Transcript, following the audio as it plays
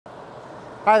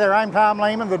Hi there, I'm Tom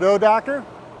Lehmann, the Dough Doctor,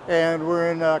 and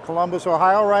we're in Columbus,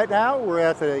 Ohio right now. We're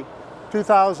at the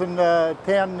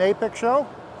 2010 NAPIC show,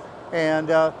 and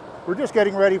we're just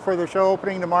getting ready for the show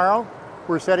opening tomorrow.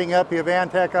 We're setting up the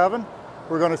Avantec oven.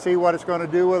 We're going to see what it's going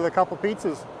to do with a couple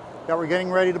pizzas that we're getting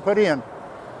ready to put in.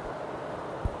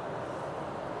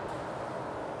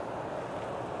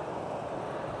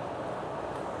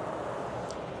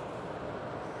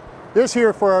 This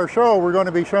here for our show, we're going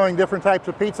to be showing different types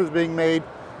of pizzas being made.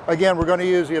 Again, we're going to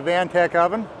use the Avantec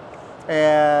oven,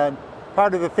 and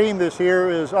part of the theme this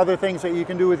year is other things that you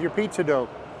can do with your pizza dough.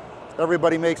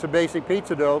 Everybody makes a basic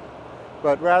pizza dough,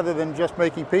 but rather than just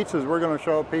making pizzas, we're going to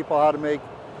show people how to make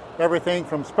everything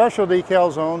from specialty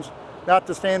calzones, not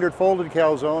the standard folded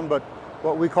calzone, but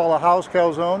what we call a house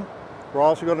calzone. We're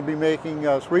also going to be making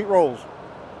sweet rolls.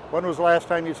 When was the last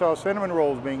time you saw cinnamon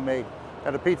rolls being made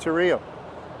at a pizzeria?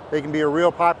 They can be a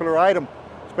real popular item,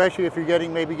 especially if you're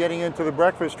maybe getting into the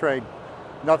breakfast trade.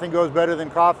 Nothing goes better than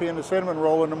coffee and a cinnamon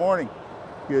roll in the morning.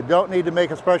 You don't need to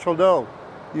make a special dough.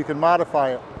 You can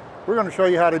modify it. We're going to show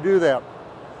you how to do that.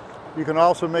 You can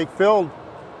also make filled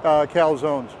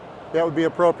calzones. That would be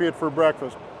appropriate for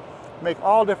breakfast. Make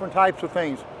all different types of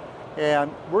things.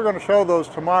 And we're going to show those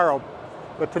tomorrow.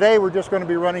 But today we're just going to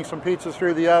be running some pizzas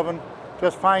through the oven,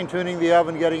 just fine-tuning the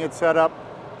oven, getting it set up,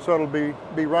 so it'll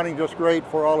be running just great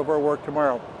for all of our work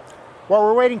tomorrow. While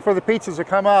we're waiting for the pizzas to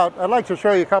come out, I'd like to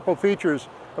show you a couple features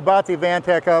about the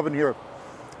Avantec oven here.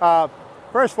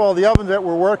 First of all, the oven that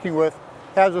we're working with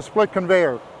has a split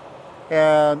conveyor.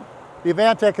 And the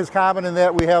Avantec is common in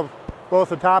that we have both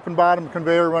the top and bottom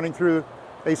conveyor running through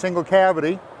a single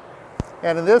cavity.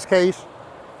 And in this case,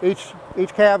 each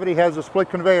cavity has a split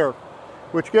conveyor,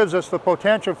 which gives us the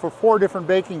potential for 4 different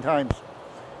baking times.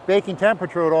 Baking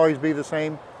temperature would always be the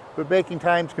same, but baking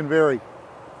times can vary.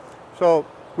 So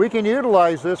we can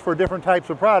utilize this for different types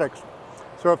of products.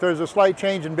 So if there's a slight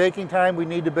change in baking time, we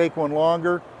need to bake one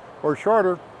longer or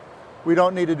shorter, we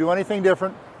don't need to do anything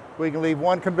different. We can leave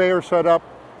one conveyor set up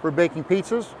for baking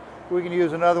pizzas. We can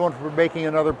use another one for baking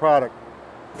another product.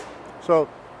 So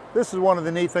this is one of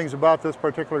the neat things about this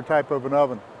particular type of an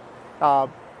oven.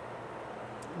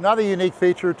 Another unique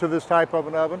feature to this type of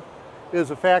an oven is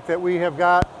the fact that we have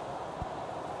got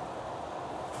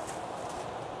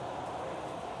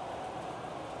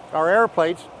our air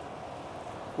plates,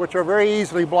 which are very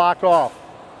easily blocked off.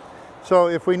 So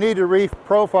if we need to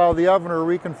re-profile the oven or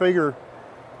reconfigure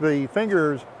the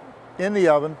fingers in the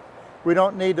oven, we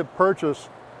don't need to purchase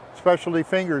specialty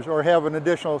fingers or have an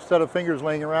additional set of fingers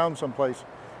laying around someplace.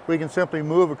 We can simply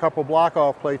move a couple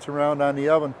block-off plates around on the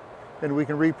oven, and we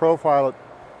can re-profile it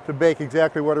to bake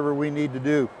exactly whatever we need to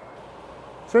do.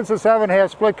 Since this oven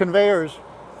has split conveyors,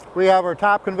 we have our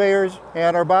top conveyors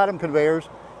and our bottom conveyors,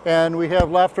 and we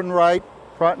have left and right,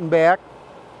 front and back,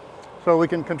 so we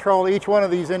can control each one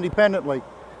of these independently.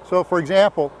 So for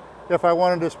example, if I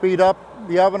wanted to speed up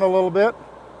the oven a little bit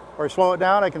or slow it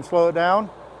down, I can slow it down,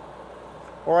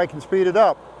 or I can speed it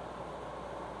up.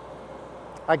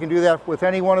 I can do that with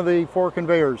any one of the 4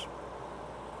 conveyors.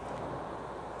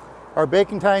 Our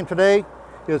baking time today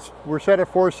we're set at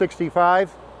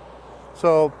 465,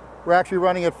 so we're actually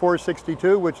running at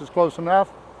 462, which is close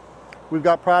enough. We've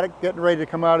got product getting ready to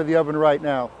come out of the oven right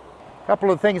now. A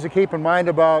couple of things to keep in mind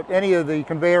about any of the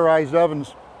conveyorized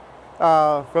ovens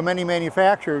from any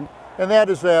manufacturer, and that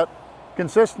is that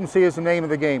consistency is the name of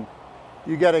the game.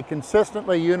 You get a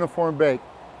consistently uniform bake,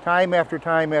 time after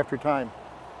time after time.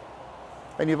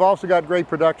 And you've also got great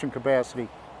production capacity.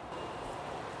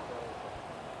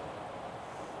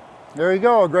 There you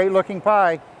go, a great looking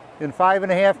pie in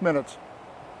 5.5 minutes.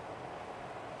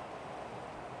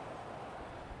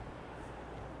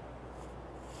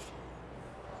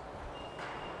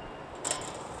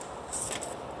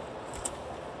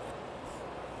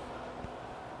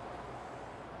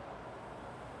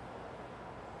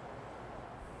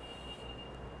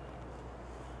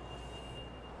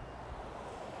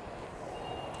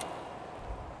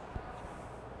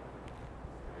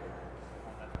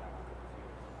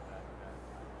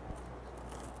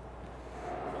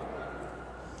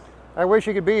 I wish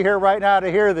you could be here right now to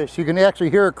hear this. You can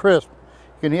actually hear it crisp.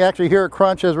 You can actually hear it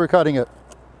crunch as we're cutting it.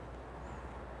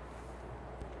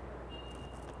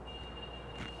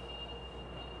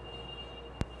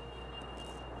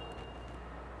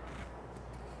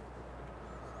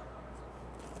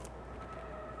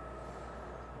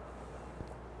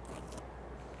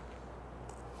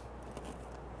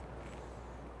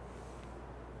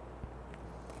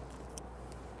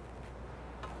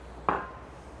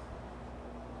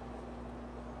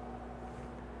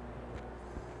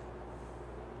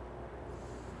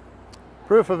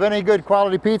 Proof of any good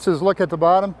quality pizzas, look at the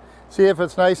bottom. See if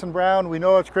it's nice and brown. We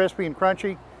know it's crispy and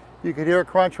crunchy. You can hear it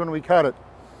crunch when we cut it.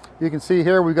 You can see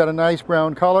here we've got a nice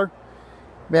brown color.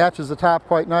 Matches the top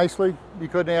quite nicely. You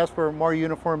couldn't ask for a more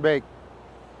uniform bake.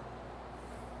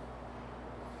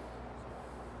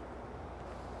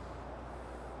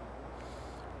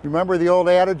 Remember the old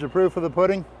adage, the proof of the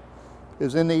pudding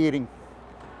is in the eating.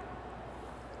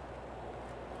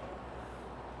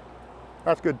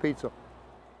 That's good pizza.